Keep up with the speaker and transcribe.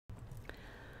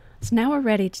So now we're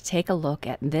ready to take a look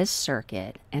at this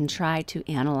circuit and try to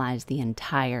analyze the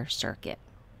entire circuit.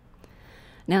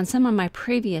 Now in some of my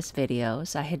previous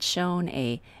videos I had shown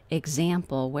an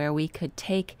example where we could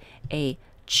take a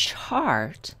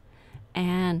chart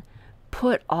and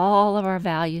put all of our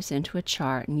values into a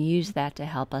chart and use that to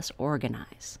help us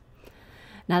organize.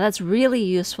 Now that's really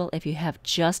useful if you have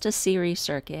just a series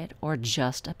circuit or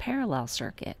just a parallel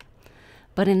circuit.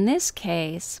 But in this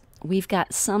case, we've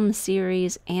got some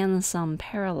series and some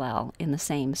parallel in the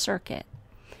same circuit.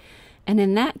 And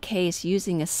in that case,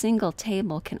 using a single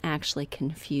table can actually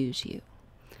confuse you.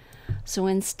 So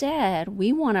instead,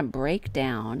 we want to break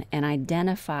down and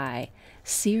identify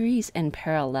series and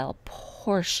parallel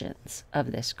portions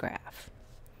of this graph.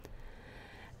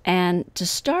 And to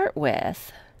start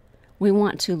with, we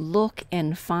want to look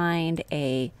and find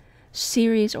a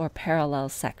series or parallel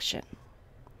section.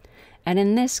 And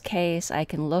in this case, I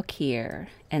can look here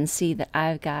and see that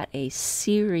I've got a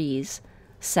series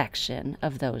section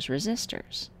of those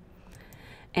resistors.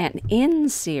 And in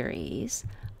series,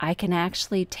 I can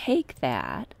actually take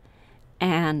that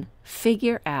and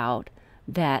figure out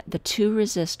that the two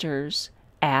resistors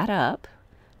add up.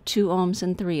 2 ohms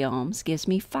and 3 ohms gives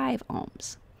me 5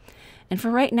 ohms. And for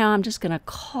right now, I'm just going to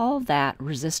call that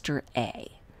resistor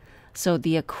A. So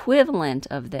the equivalent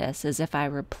of this is if I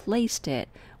replaced it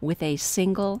with a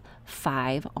single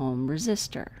 5 ohm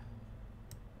resistor.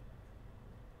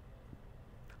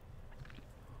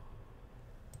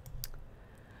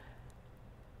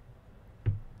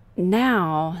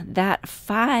 Now that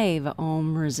 5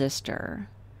 ohm resistor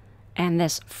and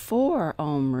this 4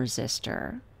 ohm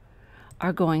resistor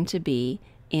are going to be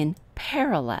in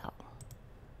parallel.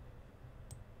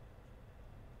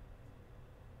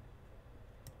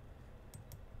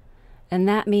 And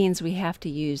that means we have to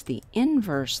use the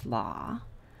inverse law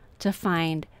to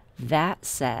find that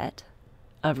set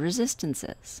of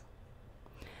resistances.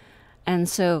 And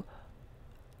so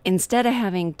instead of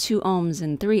having 2 ohms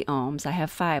and 3 ohms, I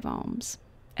have 5 ohms.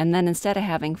 And then instead of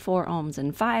having 4 ohms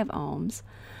and 5 ohms,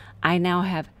 I now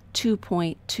have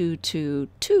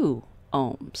 2.222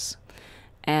 ohms.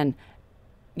 And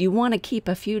you want to keep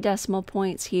a few decimal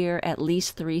points here, at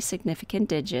least 3 significant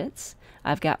digits.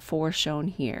 I've got 4 shown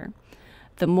here.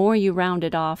 The more you round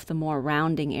it off, the more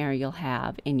rounding error you'll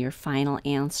have in your final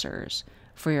answers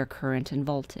for your current and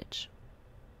voltage.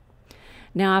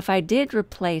 Now, if I did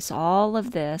replace all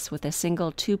of this with a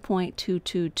single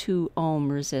 2.222 ohm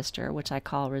resistor, which I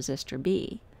call resistor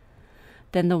B,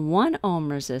 then the 1 ohm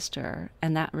resistor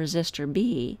and that resistor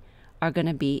B are going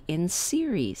to be in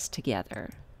series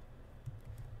together,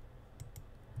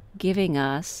 giving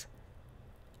us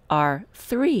our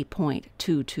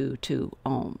 3.222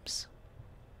 ohms.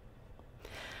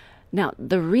 Now,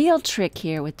 the real trick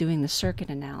here with doing the circuit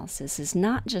analysis is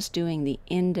not just doing the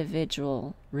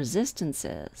individual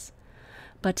resistances,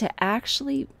 but to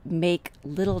actually make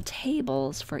little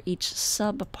tables for each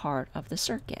subpart of the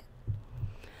circuit.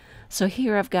 So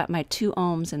here I've got my 2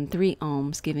 ohms and 3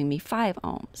 ohms giving me 5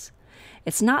 ohms.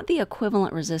 It's not the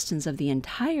equivalent resistance of the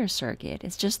entire circuit,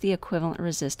 it's just the equivalent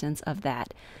resistance of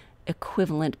that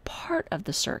equivalent part of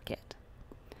the circuit.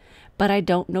 But I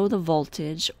don't know the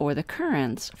voltage or the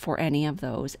currents for any of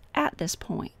those at this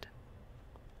point.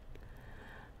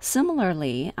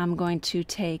 Similarly, I'm going to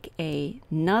take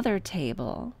another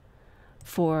table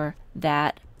for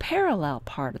that parallel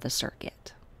part of the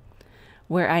circuit,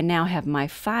 where I now have my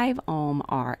 5 ohm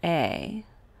RA,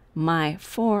 my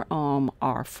 4 ohm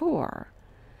R4,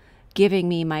 giving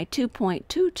me my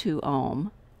 2.22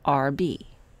 ohm RB.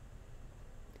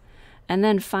 And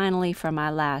then finally, for my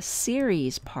last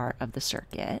series part of the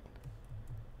circuit,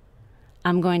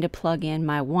 I'm going to plug in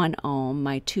my 1 ohm,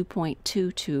 my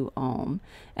 2.22 ohm,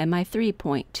 and my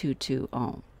 3.22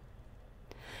 ohm.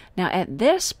 Now at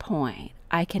this point,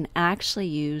 I can actually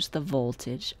use the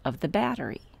voltage of the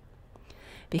battery,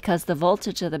 because the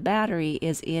voltage of the battery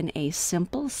is in a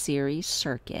simple series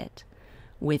circuit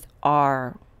with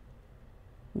R1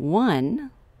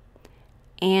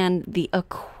 and the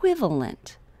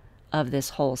equivalent of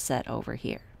this whole set over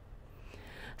here.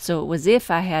 So it was if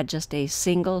I had just a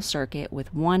single circuit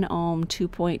with 1 ohm,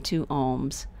 2.2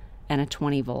 ohms, and a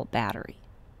 20 volt battery.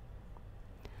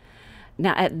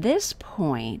 Now at this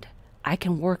point, I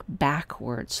can work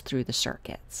backwards through the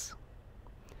circuits.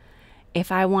 If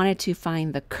I wanted to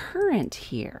find the current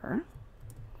here,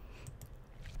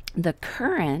 the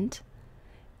current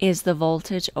is the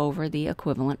voltage over the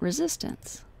equivalent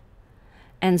resistance.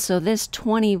 And so this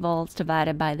 20 volts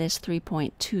divided by this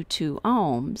 3.22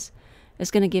 ohms is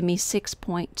going to give me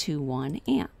 6.21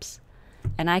 amps.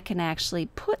 And I can actually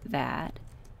put that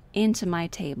into my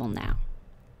table now.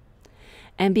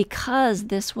 And because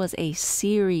this was a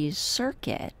series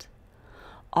circuit,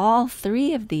 all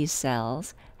three of these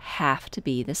cells have to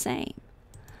be the same.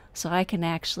 So I can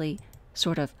actually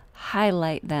sort of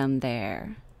highlight them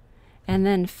there and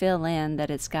then fill in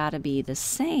that it's got to be the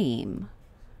same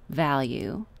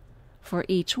value for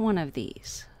each one of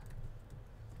these.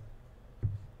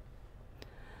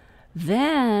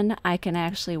 Then I can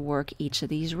actually work each of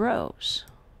these rows.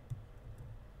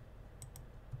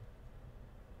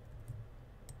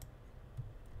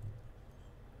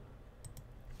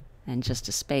 And just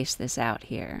to space this out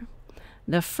here,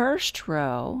 the first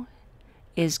row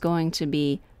is going to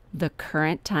be the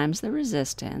current times the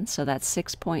resistance, so that's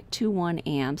 6.21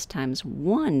 amps times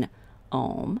 1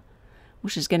 ohm,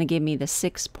 which is going to give me the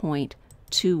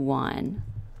 6.21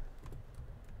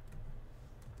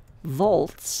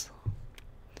 volts.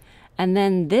 And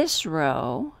then this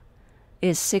row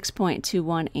is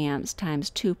 6.21 amps times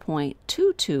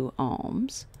 2.22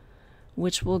 ohms,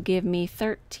 which will give me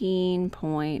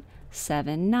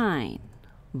 13.79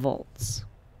 volts.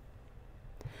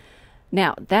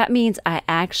 Now, that means I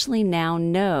actually now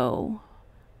know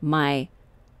my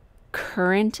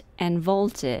current and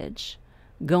voltage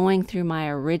going through my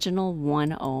original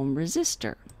 1 ohm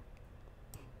resistor.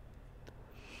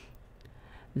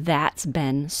 That's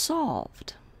been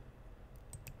solved.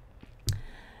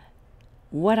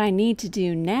 What I need to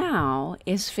do now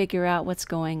is figure out what's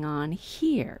going on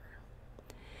here.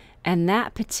 And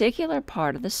that particular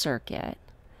part of the circuit,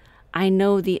 I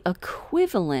know the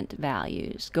equivalent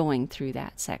values going through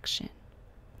that section.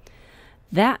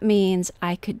 That means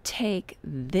I could take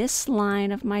this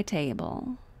line of my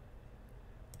table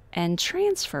and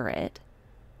transfer it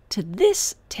to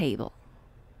this table,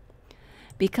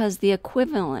 because the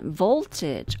equivalent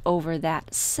voltage over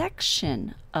that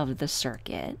section of the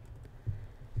circuit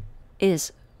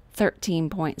is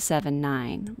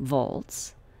 13.79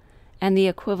 volts, and the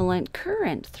equivalent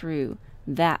current through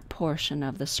that portion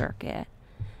of the circuit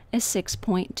is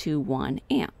 6.21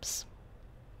 amps.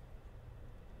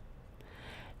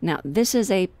 Now, this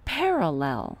is a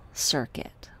parallel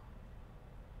circuit,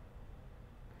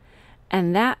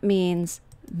 and that means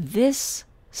this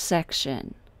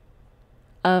section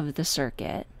of the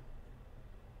circuit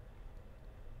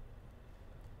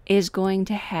is going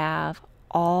to have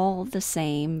all the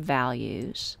same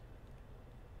values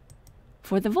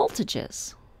for the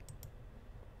voltages.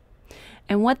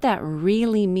 And what that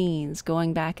really means,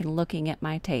 going back and looking at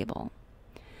my table,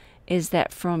 is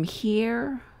that from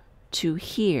here to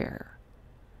here,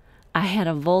 I had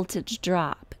a voltage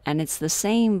drop, and it's the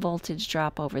same voltage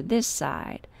drop over this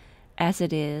side as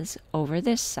it is over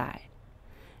this side.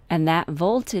 And that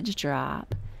voltage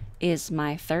drop is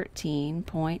my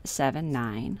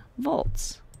 13.79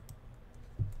 volts.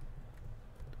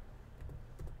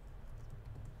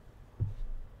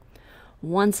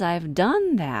 Once I've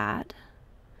done that,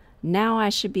 now I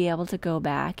should be able to go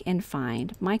back and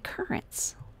find my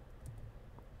currents.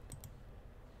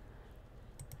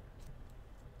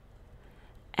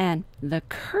 And the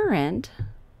current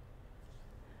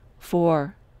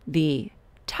for the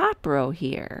top row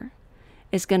here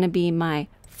is going to be my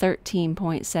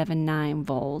 13.79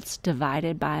 volts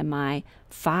divided by my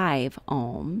 5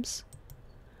 ohms,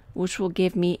 which will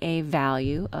give me a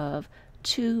value of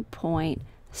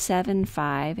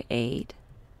 2.758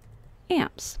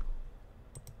 amps.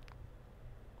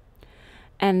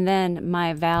 And then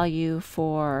my value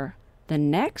for the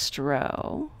next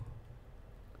row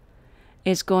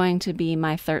is going to be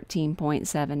my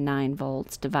 13.79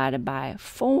 volts divided by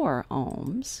 4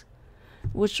 ohms,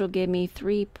 which will give me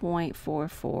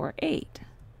 3.448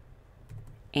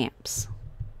 amps.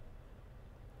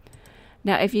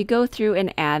 Now, if you go through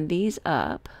and add these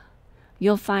up,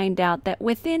 you'll find out that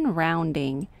within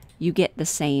rounding, you get the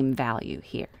same value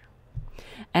here.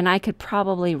 And I could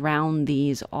probably round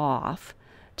these off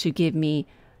to give me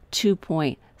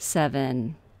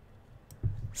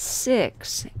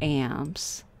 2.76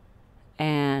 amps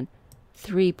and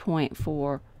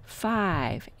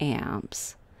 3.45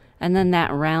 amps. And then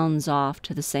that rounds off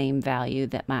to the same value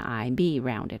that my IB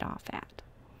rounded off at.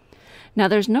 Now,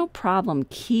 there's no problem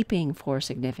keeping 4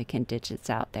 significant digits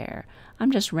out there.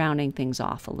 I'm just rounding things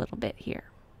off a little bit here.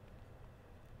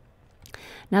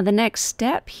 Now, the next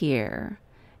step here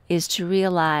is to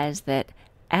realize that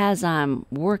as I'm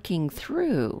working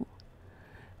through,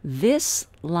 this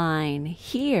line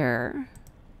here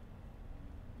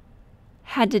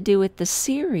had to do with the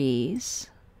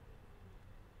series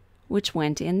which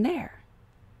went in there.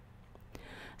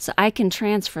 So I can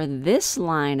transfer this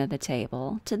line of the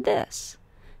table to this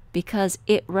because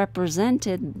it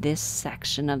represented this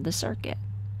section of the circuit.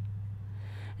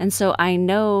 And so I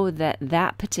know that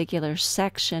that particular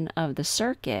section of the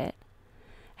circuit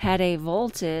had a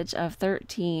voltage of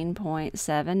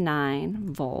 13.79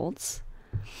 volts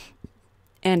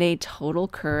and a total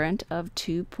current of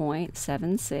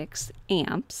 2.76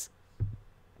 amps.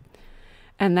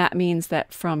 And that means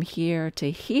that from here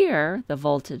to here, the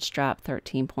voltage dropped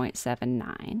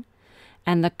 13.79,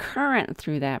 and the current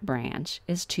through that branch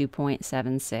is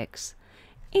 2.76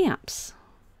 amps.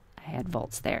 I had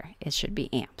volts there. It should be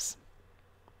amps.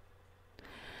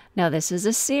 Now this is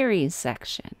a series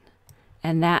section,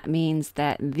 and that means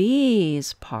that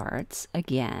these parts,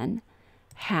 again,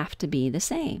 have to be the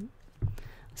same.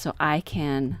 So I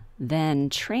can then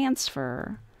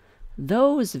transfer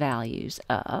those values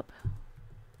up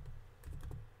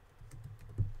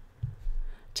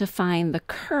to find the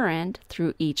current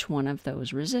through each one of those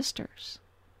resistors.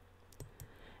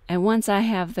 And once I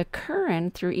have the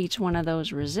current through each one of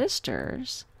those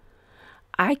resistors,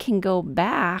 I can go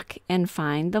back and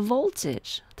find the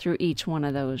voltage through each one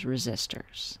of those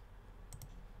resistors.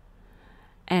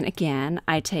 And again,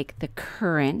 I take the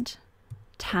current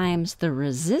times the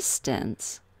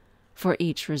resistance for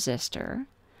each resistor,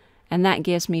 and that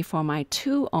gives me, for my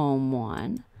 2 ohm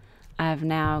one, I've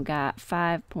now got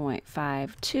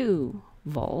 5.52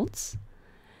 volts.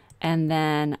 And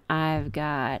then I've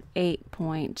got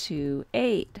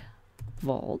 8.28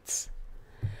 volts.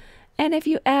 And if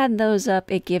you add those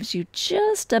up, it gives you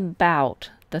just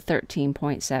about the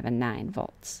 13.79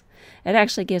 volts. It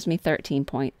actually gives me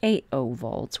 13.80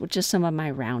 volts, which is some of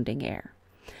my rounding error.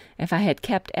 If I had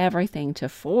kept everything to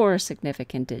 4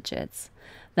 significant digits,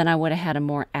 then I would have had a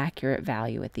more accurate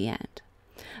value at the end.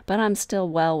 But I'm still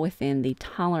well within the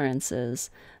tolerances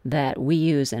that we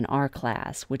use in our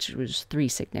class, which was 3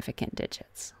 significant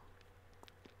digits.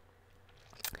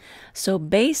 So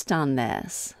based on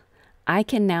this, I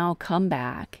can now come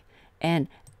back and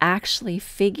actually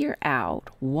figure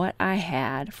out what I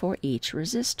had for each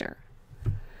resistor.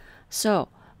 So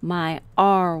my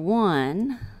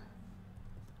R1,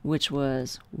 which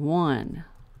was 1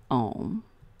 ohm,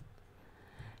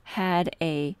 had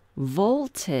a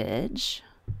voltage,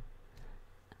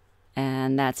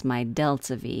 and that's my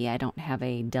delta V. I don't have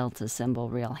a delta symbol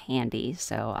real handy,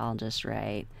 so I'll just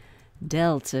write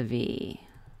delta V.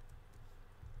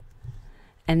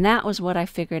 And that was what I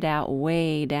figured out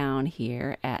way down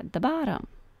here at the bottom.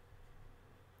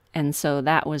 And so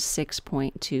that was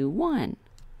 6.21.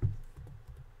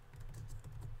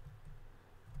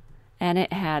 And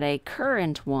it had a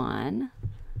current one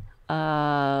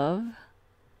of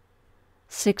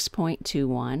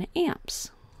 6.21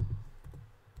 amps.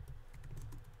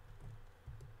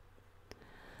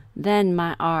 Then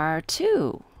my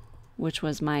R2, which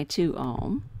was my 2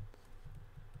 ohm,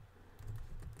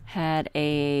 had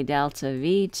a delta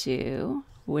V2,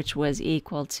 which was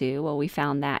equal to, well, we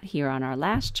found that here on our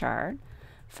last chart,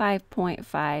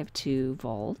 5.52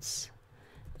 volts,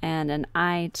 and an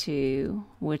I2,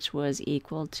 which was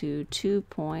equal to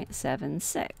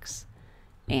 2.76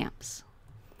 amps.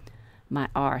 My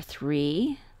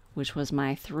R3, which was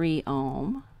my 3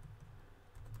 ohm,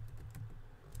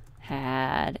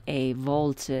 had a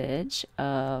voltage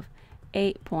of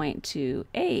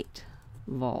 8.28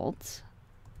 volts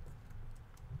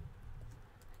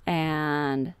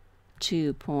and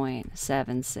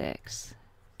 2.76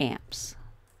 amps.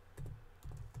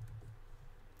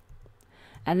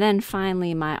 And then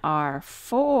finally my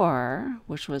R4,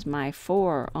 which was my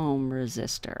 4 ohm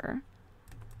resistor,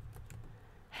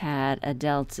 had a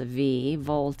delta V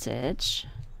voltage,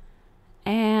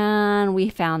 and we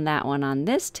found that one on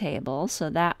this table, so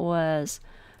that was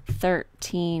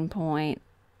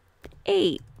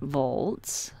 13.8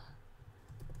 volts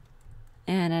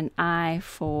and an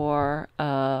I4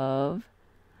 of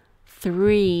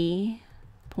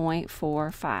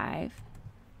 3.45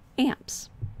 amps.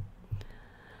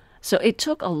 So it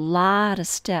took a lot of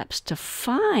steps to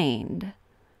find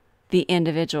the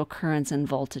individual currents and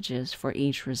voltages for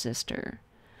each resistor.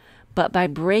 But by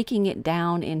breaking it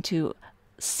down into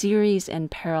series and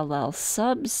parallel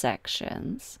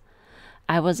subsections,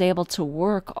 I was able to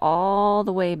work all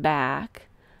the way back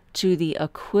to the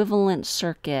equivalent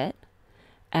circuit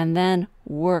and then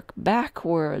work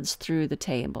backwards through the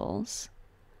tables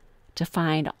to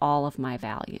find all of my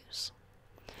values.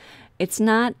 It's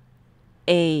not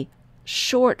a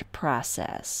short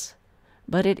process,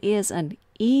 but it is an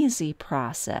easy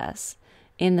process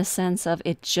in the sense of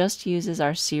it just uses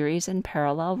our series and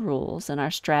parallel rules and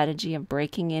our strategy of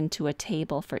breaking into a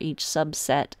table for each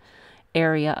subset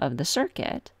area of the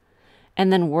circuit,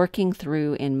 and then working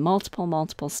through in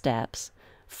multiple steps,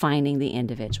 finding the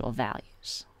individual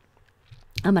values.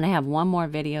 I'm going to have one more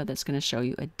video that's going to show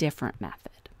you a different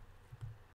method.